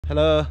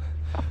Hello,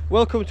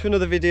 welcome to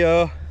another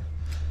video.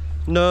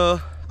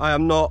 No, I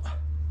am not.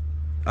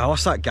 Oh,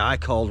 what's that guy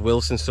called?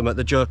 Wilson Summit.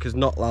 The joke has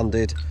not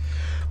landed.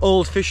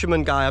 Old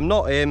fisherman guy, I'm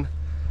not him.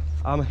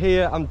 I'm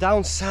here, I'm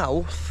down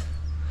south,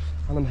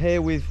 and I'm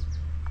here with,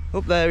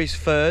 up there is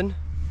Fern,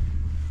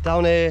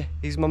 down here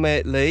is my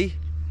mate Lee,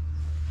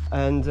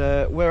 and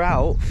we're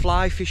out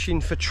fly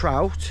fishing for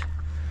trout.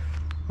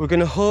 We're going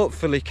to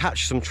hopefully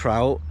catch some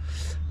trout,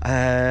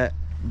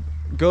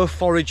 go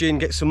foraging,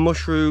 get some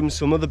mushrooms,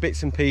 some other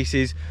bits and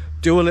pieces,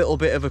 do a little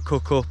bit of a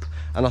cook up,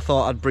 and I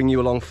thought I'd bring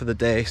you along for the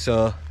day.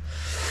 So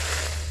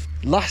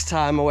last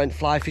time I went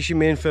fly fishing,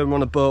 me and Fern were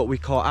on a boat, we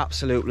caught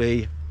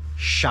absolutely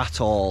shat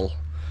all.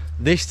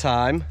 This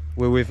time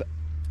we're with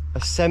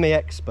a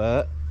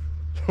semi-expert,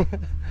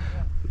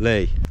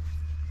 Lee.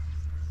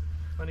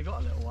 Only got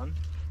a little one.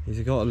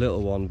 He's got a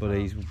little one, but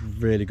he's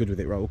really good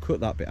with it. Right, we'll cut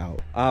that bit out.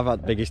 I've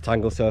had the biggest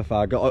tangle so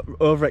far. Got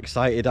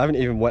overexcited. I haven't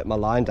even wet my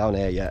line down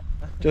here yet.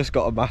 Just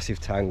got a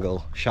massive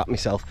tangle. Shat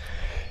myself.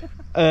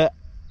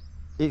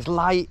 It's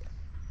light.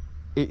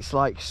 It's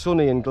like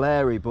sunny and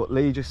glary, but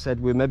Lee just said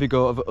we'll maybe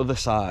go over the other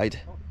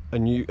side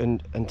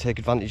and take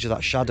advantage of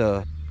that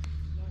shadow.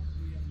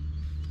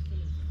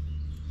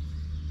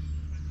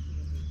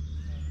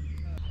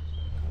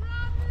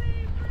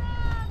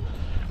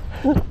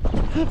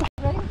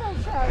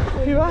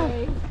 You are?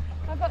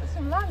 I got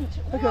some lunch.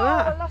 Look at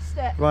that. I lost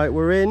it. Right,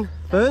 we're in.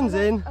 Fern's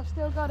in. I've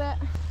still got it.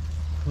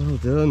 Well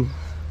done.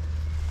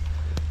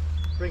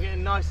 Bring it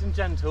in nice and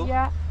gentle.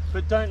 Yeah.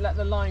 But don't let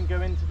the line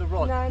go into the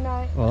rod. No,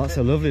 no. Oh, that's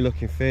a lovely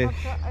looking fish.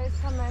 It's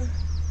coming.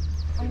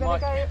 I'm going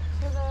to go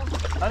to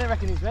the... I don't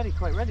reckon he's ready,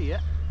 quite ready yet.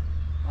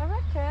 I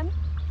reckon.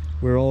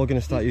 We're all going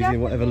to start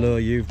using whatever lure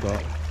you've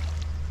got.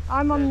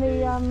 I'm on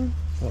the...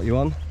 What are you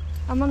on?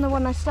 I'm on the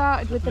one I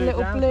started with, the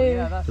little down, blue.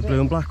 Yeah, that's The it.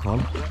 blue and black one?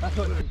 Yeah, that's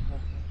what it is.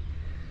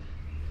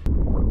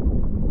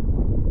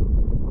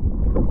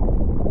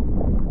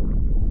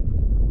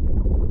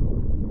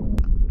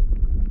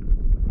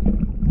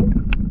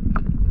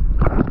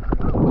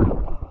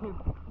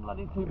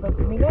 Bloody too big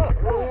for me there.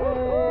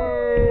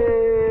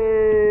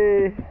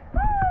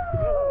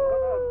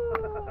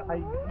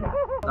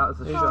 That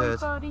was a Good. shot.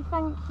 Buddy,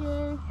 thank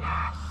you.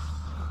 Yes.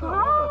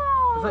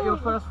 Wow. Was that your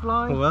first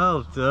fly?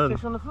 Well done.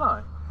 Fish on the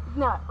fly?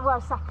 No, well,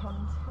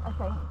 second, I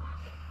think.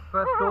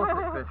 First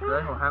Dorset fish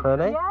though, or how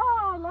Ready?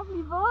 Yeah,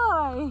 lovely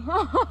boy.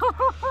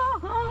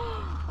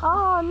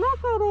 Oh,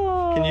 look at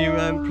him. Can you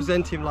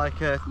present him like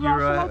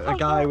you're a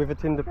guy with a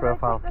Tinder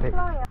profile pic?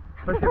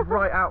 Push it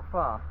right out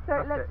far. So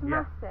it That's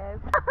looks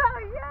massive.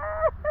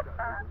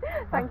 Yeah.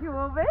 Thank you,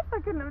 Orbis.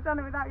 I couldn't have done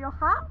it without your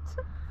hat.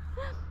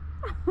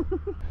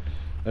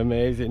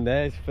 Amazing,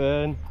 there's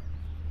Fern.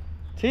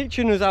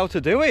 Teaching us how to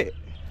do it.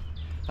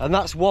 And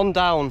that's one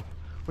down.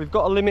 We've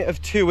got a limit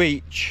of 2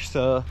 each,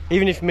 so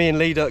even if me and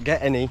Lee don't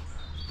get any,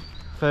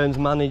 Fern's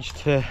managed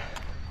to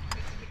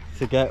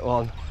get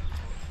one.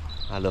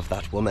 I love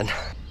that woman.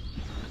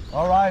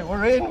 All right,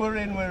 we're in. We're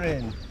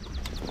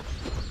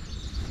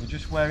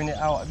just wearing it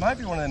out. It might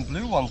be one of them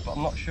blue ones, but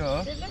I'm not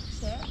sure. It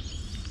looks it.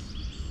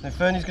 Then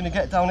Fernie's going to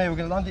get down here. We're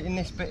going to land it in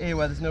this bit here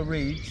where there's no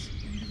reeds.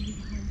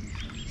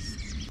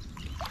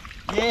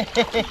 Yay!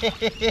 That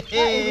is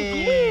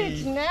a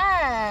huge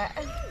net.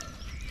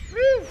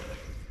 Woo.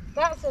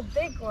 That's a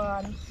big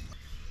one.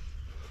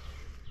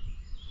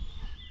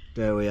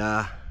 There we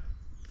are.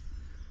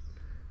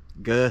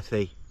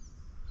 Girthy.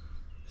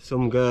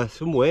 Some girth,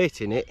 some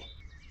weight in it.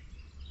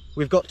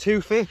 We've got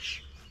 2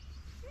 fish.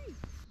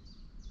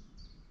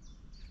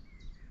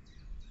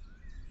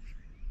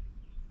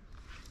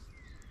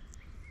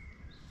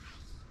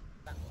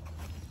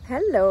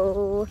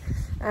 Hello.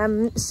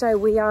 So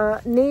we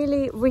are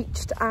nearly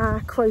reached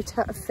our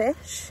quota of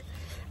fish.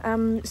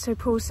 So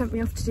Paul sent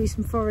me off to do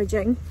some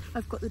foraging.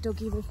 I've got the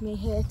doggy with me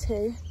here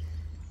too.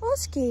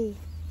 Oski!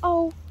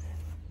 Oh,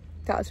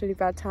 that was really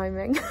bad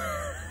timing. I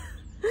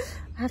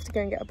have to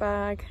go and get a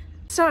bag.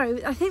 So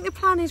I think the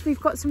plan is we've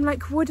got some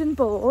like wooden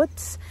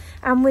boards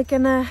and we're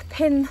gonna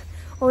pin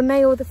or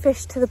nail the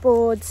fish to the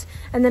boards,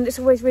 and then it's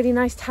always really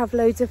nice to have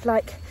loads of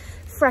like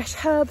fresh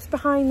herbs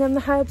behind them.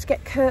 The herbs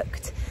get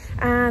cooked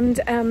and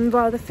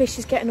while the fish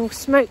is getting all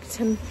smoked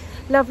and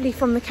lovely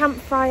from the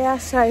campfire.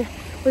 So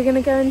we're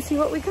gonna go and see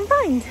what we can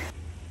find.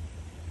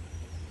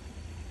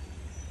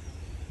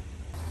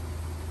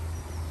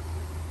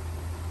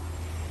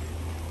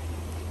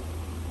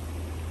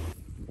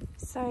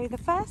 So the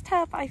first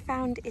herb I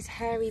found is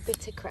hairy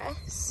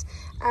bittercress.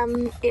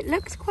 It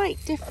looks quite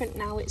different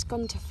now, it's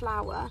gone to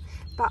flower,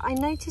 but I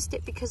noticed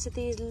it because of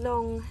these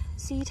long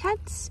seed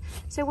heads.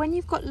 So when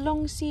you've got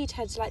long seed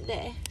heads like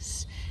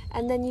this,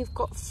 and then you've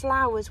got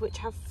flowers which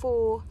have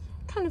 4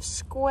 kind of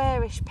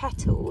squarish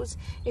petals,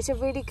 it's a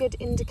really good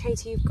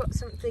indicator you've got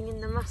something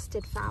in the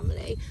mustard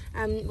family,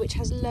 which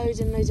has loads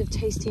and loads of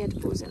tasty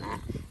edibles in it.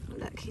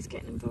 Look, he's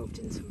getting involved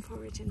in some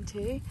foraging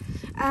too.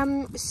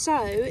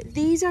 So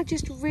these are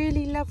just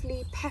really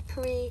lovely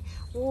peppery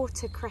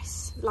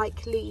watercress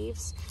like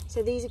leaves,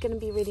 so these are going to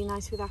be really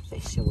nice with our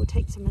fish, so we'll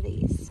take some of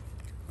these.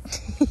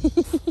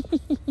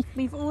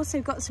 We've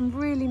also got some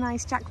really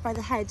nice Jack by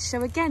the hedge.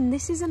 So again,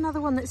 this is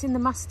another one that's in the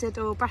mustard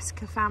or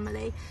brassica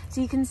family.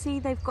 So you can see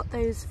they've got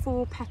those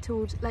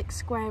 4-petaled, like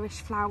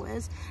squarish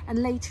flowers.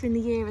 And later in the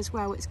year as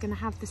well, it's going to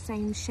have the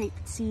same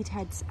shaped seed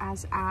heads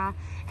as our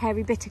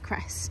hairy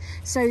bittercress.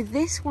 So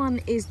this one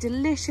is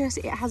delicious.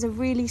 It has a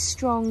really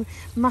strong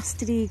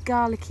mustardy,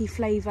 garlicky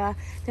flavour.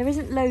 There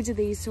isn't loads of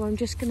these, so I'm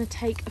just going to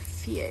take a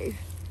few.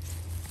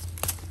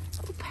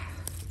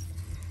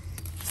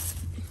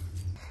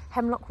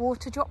 Hemlock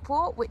water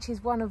dropwort, which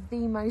is one of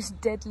the most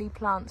deadly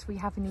plants we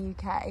have in the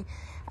UK.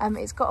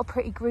 It's got a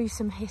pretty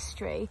gruesome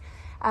history.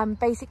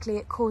 Basically,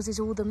 it causes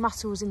all the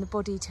muscles in the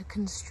body to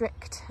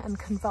constrict and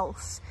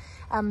convulse.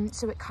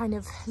 So it kind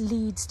of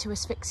leads to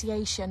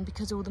asphyxiation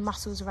because all the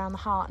muscles around the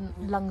heart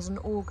and lungs and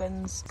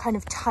organs kind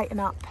of tighten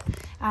up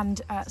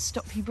and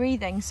stop you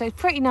breathing. So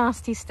pretty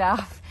nasty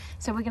stuff.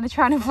 So we're going to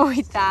try and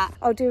avoid that.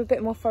 I'll do a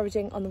bit more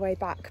foraging on the way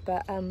back,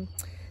 but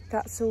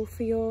that's all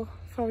for your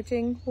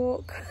foraging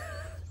walk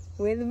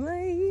with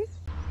me.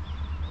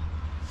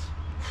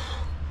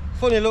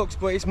 Funny looks,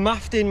 but it's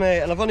mafting,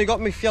 mate, and I've only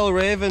got my Fjell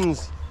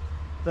Ravens.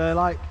 They're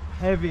like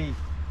heavy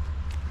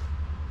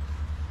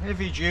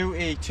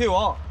duty, too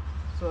hot.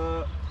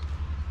 So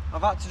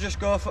I've had to just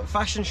go for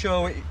fashion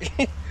show with,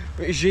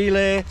 with a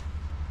gilet,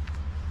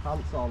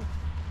 pants on.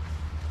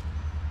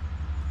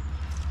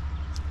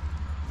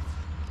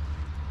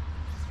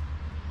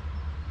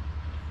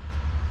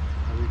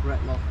 I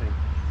regret nothing.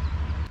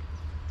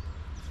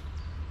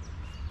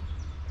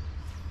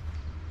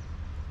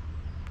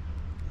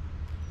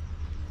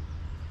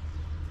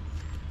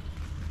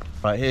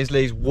 Right, here's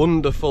Lee's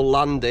wonderful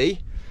landy.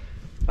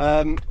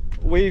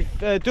 We've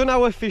done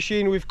our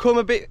fishing, we've come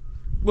a bit,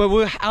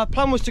 well, our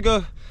plan was to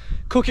go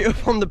cook it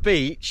up on the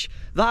beach.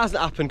 That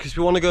hasn't happened because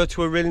we want to go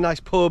to a really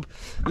nice pub,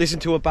 listen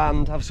to a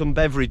band, have some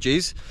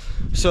beverages.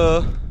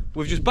 So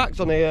we've just backed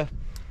on here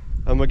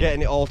and we're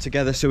getting it all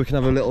together so we can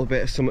have a little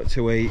bit of something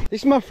to eat.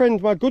 This is my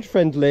friend, my good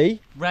friend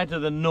Lee. Redder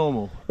than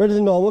normal. Redder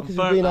than normal because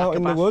we've been like out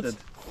in the woods.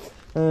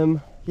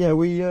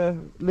 Yeah,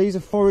 Lee's a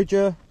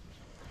forager.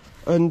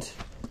 And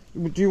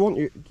do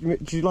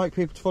you like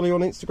people to follow you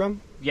on Instagram?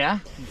 Yeah,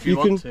 if you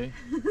want to.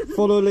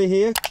 Follow Lee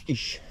here.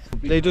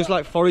 Lee does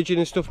like foraging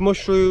and stuff,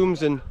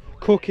 mushrooms and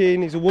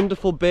cooking. He's a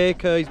wonderful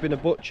baker. He's been a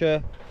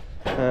butcher.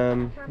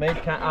 I've made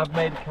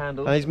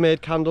candles. And he's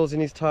made candles in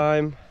his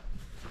time.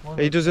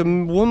 Wonderful. He does a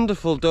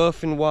wonderful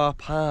dauphinoise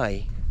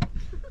pie.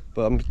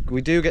 But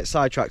we do get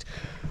sidetracked.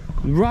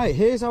 Right,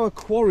 here's our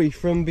quarry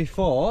from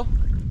before.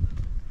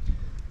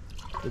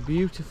 The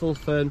beautiful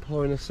fern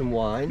pouring us some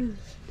wine.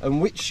 And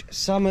which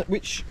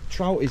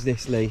trout is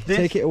this, Lee?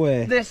 Take it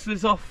away. This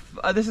was off.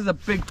 This is a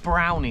big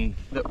brownie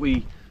that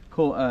we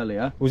caught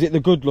earlier. Was it the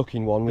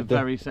good-looking one? The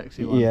very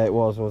sexy one. Yeah, it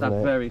was, wasn't it?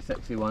 That very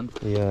sexy one.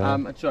 Yeah.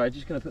 Sorry, I'm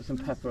just going to put some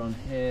pepper on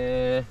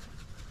here.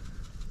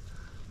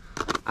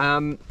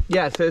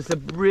 Yeah, so it's a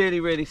really,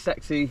 really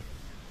sexy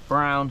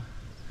brown.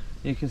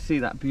 You can see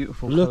that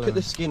beautiful Look colour. at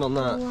the skin on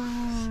that.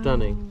 Wow.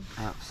 Stunning.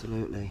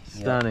 Absolutely.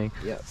 Stunning.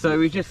 Yep. So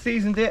we just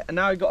seasoned it and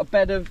now we've got a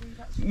bed of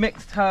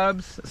mixed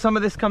herbs. Some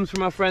of this comes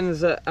from our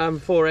friends at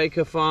 4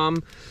 Acre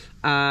Farm.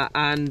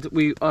 And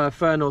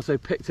Fern also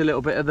picked a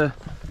little bit of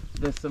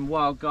there's some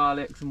wild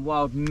garlic, some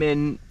wild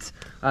mint.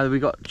 We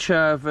got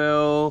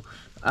chervil,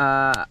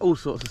 all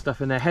sorts of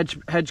stuff in there.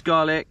 Hedge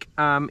garlic.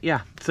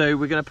 Yeah, so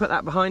we're going to put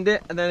that behind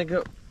it and then I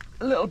got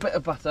a little bit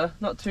of butter,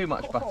 not too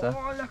much butter.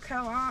 Oh, look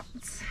at that.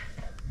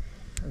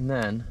 And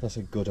then that's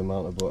a good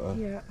amount of butter.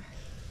 Yeah.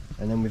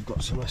 And then we've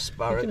got some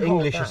asparagus,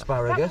 English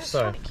asparagus.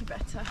 That will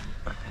better.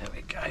 there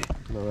we go.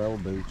 Morale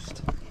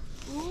boost.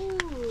 Ooh.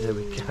 There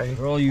we go.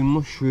 For all you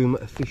mushroom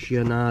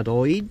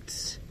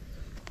aficionadoids,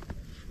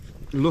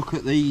 look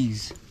at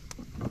these.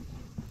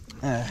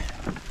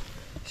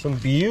 Some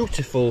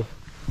beautiful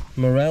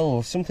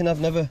morels. Something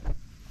I've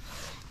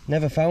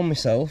never found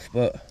myself,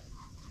 but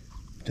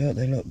don't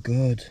they look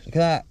good? Look at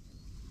that.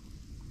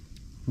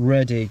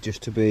 Ready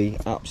just to be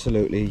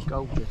absolutely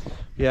Gorgeous.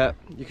 Yeah,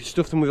 you can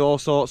stuff them with all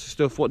sorts of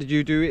stuff. What did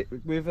you do it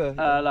with?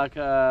 Like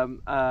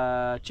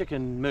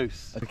chicken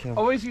mousse. Okay. I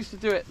always used to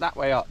do it that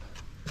way up,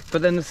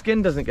 but then the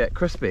skin doesn't get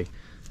crispy.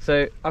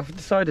 So I've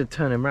decided to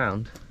turn him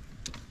round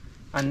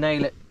and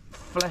nail it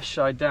flesh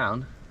side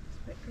down.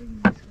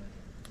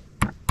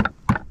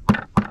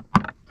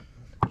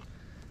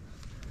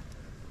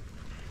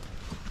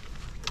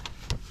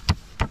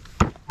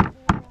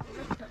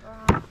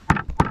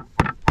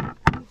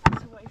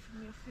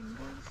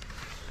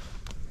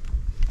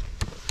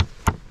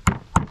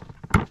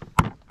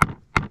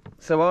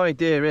 So our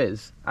idea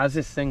is, as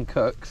this thing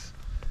cooks,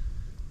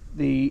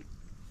 the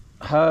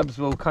herbs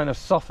will kind of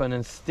soften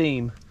and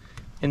steam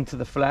into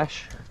the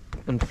flesh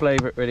and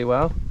flavour it really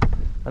well,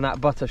 and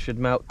that butter should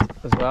melt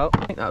as well.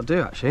 I think that'll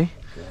do actually.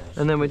 Gosh,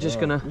 and then we're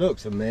just gonna.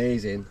 Looks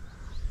amazing.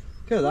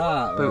 Look at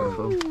that.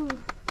 Beautiful.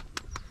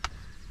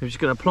 We're just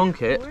gonna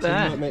plonk it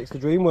there. That makes the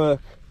dream work.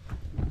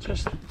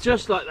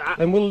 Just like that.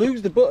 And we'll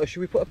lose the butter.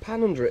 Should we put a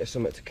pan under it or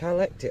something to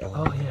collect it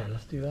all? Oh yeah,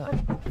 let's do that.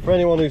 For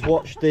anyone who's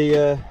watched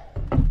the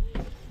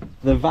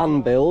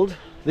van build,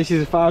 This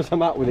is as far as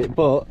I'm at with it,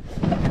 but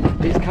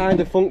it's kind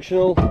of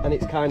functional and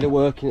it's kind of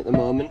working at the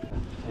moment.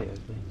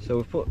 So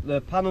we've put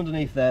the pan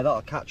underneath there,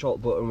 that'll catch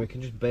hot butter and we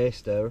can just base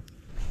stir.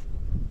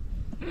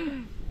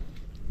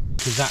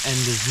 Because that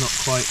end is not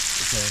quite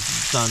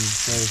done,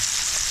 so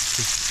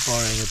just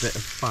borrowing a bit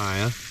of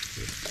fire.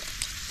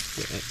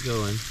 Get it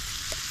going.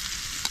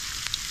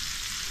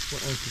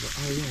 What else have we got?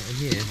 Oh yeah, and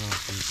here.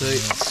 So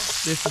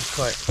this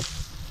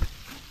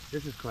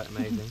is quite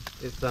amazing.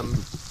 It's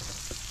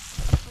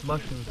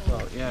mushroom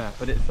salt, yeah,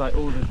 but it's like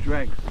all the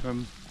dregs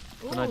from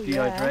when I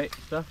dehydrate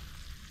stuff.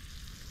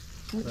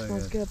 That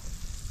smells good.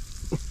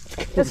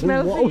 That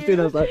smells what for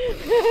you. I was like,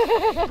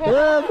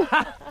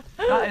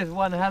 That is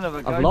one hell of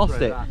a go. I've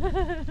lost it.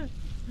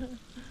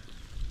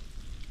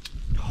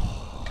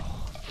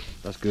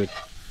 That's good.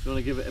 You want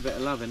to give it a bit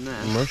of love in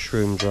there?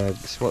 Mushroom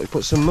dregs. What, you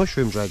put some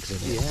mushroom dregs in?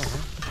 Yeah.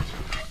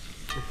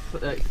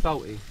 It's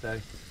salty, so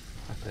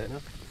that's it.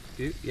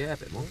 Scoop, yeah, a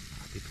bit more.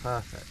 That'd be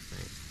perfect,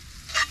 mate.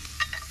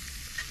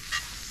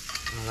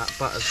 Oh, that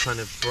butter's kind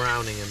of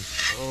browning and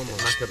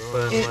like a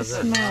burn. It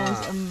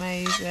smells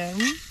amazing.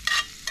 There's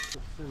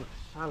so much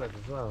salad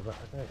as well, but I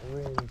don't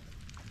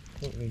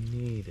really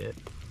need it.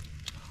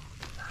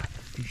 That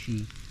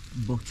fishy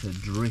butter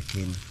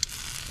dripping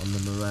on the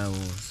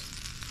morels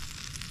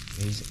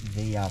is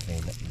the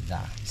having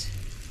that.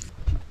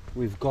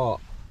 We've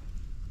got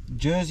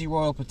Jersey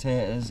Royal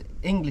potatoes,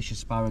 English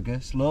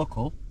asparagus,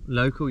 local.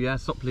 Local, yeah,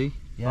 Sopley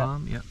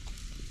farm, yeah.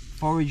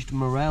 Foraged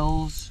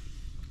morels.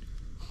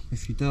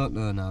 If you don't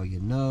know now, you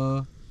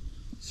know.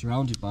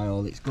 Surrounded by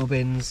all its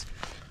gubbins.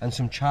 And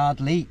some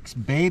charred leeks,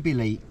 baby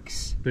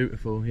leeks.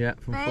 Beautiful, yeah,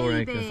 from 4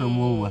 Acre. From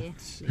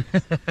Woolworths.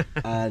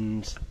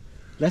 And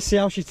let's see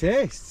how she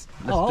tastes.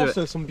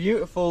 Also some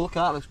beautiful, look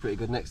at that, looks pretty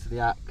good next to the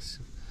axe.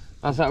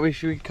 That's that,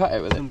 should we cut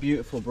it with Some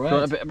beautiful bread. Do you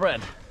want a bit of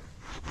bread?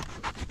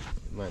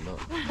 It might not.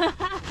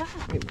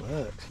 It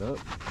works, look.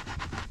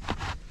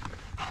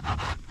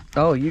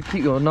 Oh, you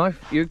keep your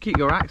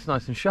axe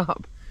nice and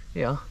sharp.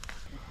 Yeah.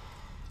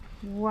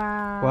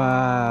 Wow.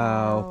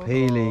 Wow,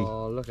 peely.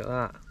 Oh, look at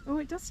that. Oh,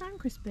 it does sound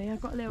crispy. I've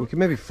got a little. We can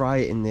maybe fry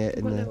it in the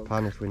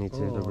pan if we need to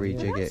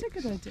rejig That's it. a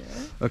good idea.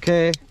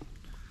 Okay.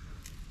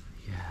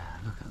 Yeah,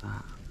 look at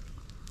that.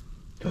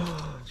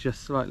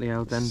 Just slightly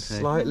al dente.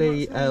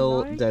 Slightly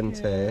al like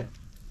dente it.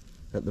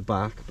 at the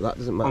back, but that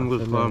doesn't matter. I'm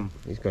good for for me.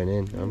 He's going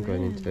in. I'm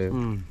going in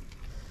too.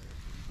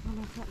 I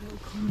love that little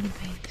corner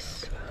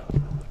piece.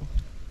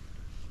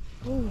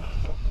 Oh.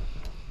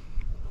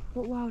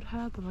 What wild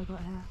herb have I got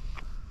here?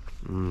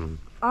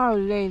 Oh,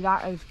 Lee,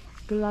 that is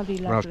bloody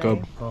lovely. That's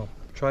good. Oh,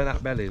 try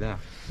that belly there.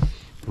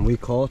 And we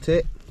caught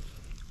it.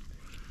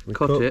 We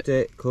cooked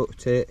it.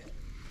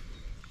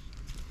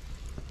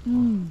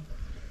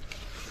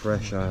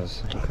 Fresh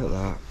as. Look at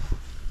that.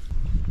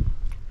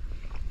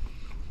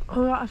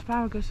 Oh, that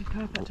asparagus is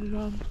perfect as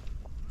well.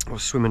 I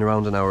was swimming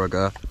around an hour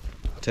ago.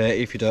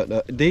 Tatey, if you don't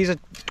know. These are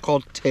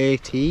called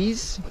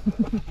taties.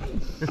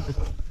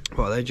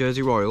 What are they?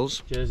 Jersey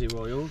Royals? Jersey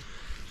Royals.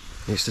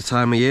 It's the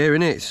time of year,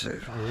 isn't it? So,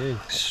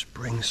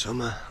 spring,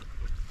 summer.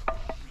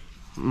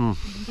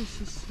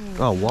 This is so...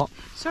 Oh, what?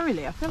 Sorry,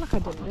 Lee, I feel like I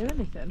didn't do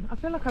anything. I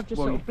feel like I've just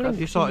sort of blinked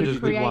you started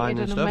and with wine created and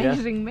an stuff,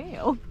 amazing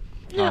meal.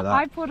 Like that.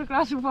 I poured a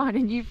glass of wine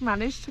and you've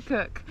managed to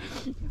cook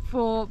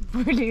 4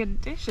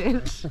 brilliant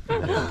dishes.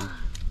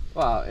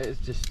 Well, it's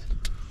just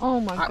Oh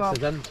my god.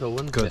 accidental,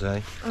 wasn't Good, it?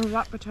 eh? Oh,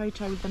 that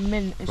potato with the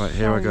mint is Right, so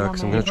here I go,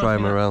 because I'm going to try a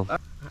morel.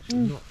 Actually,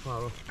 not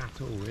far off at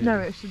all, really. No,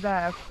 it's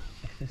there.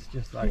 It's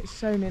just like... It's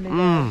so nearly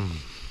there.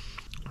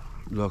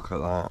 Look at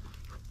that.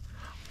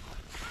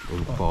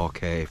 In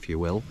 4K, if you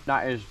will.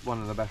 That is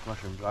one of the best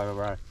mushrooms I've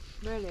ever had.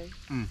 Really?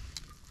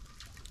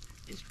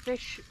 It's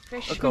fish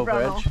A gold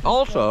brother. bridge.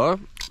 Also,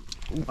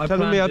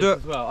 telling me I do it.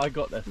 as well. I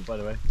got this, by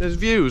the way. There's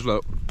views,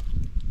 look.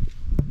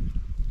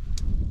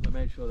 I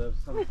made sure there was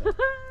something.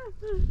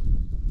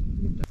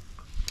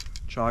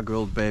 Char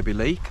grilled baby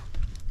leek.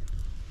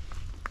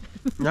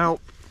 Now,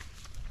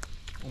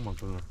 Oh my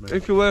goodness, mate.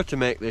 if you were to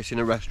make this in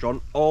a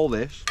restaurant, all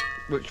this,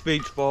 which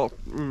feeds for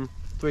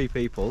 3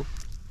 people,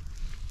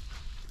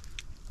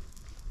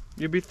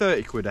 you'd be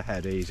 30 quid a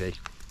head easy.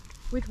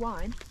 With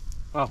wine?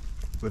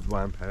 With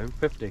wine pound.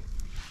 50.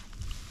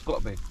 It's got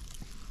to be.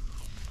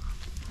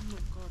 Oh my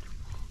god.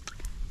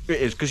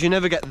 It is, because you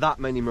never get that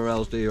many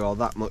morels, do you? Or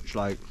that much,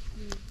 like,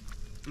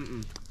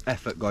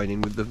 effort going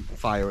in with the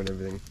fire and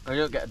everything. And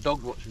you don't get a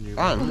dog watching you.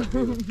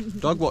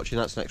 And dog watching,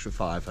 that's an extra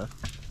 £5.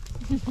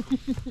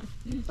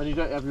 And you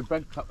don't have your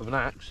bread cut with an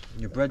axe.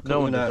 Your bread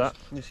No one cutting does out.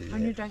 This is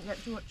And you it. don't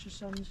get to watch the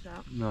sun set.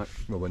 No.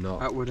 Well, we're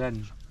not. At Wood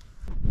End.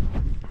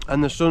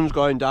 And the sun's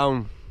going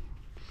down.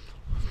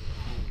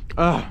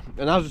 And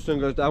as the sun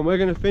goes down, we're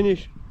going to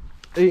finish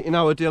eating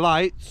our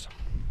delights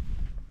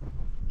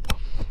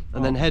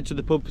and then head to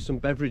the pub for some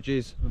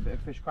beverages A bit of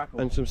fish crackle.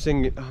 and some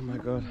singing. Oh my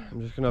god,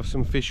 I'm just going to have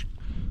some fish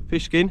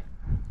skin.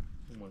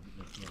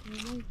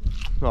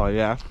 Oh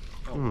yeah.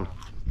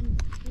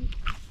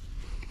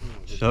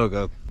 So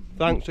good.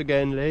 Thanks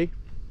again, Lee,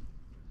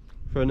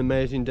 for an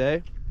amazing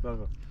day.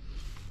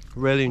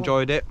 Really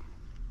enjoyed it.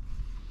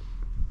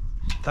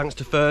 Thanks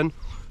to Fern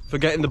for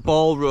getting the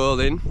ball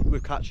rolling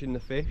with catching the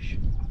fish.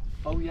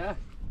 Oh yeah,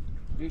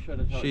 you should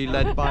have told She me.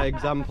 led by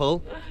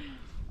example.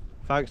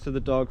 Thanks to the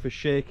dog for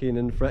shaking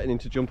and threatening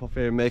to jump off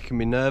here and making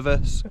me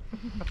nervous.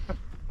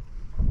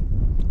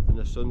 And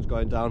the sun's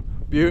going down.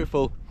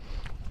 Beautiful.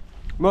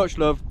 Much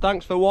love.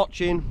 Thanks for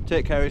watching.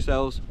 Take care of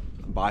yourselves.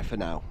 And bye for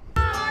now.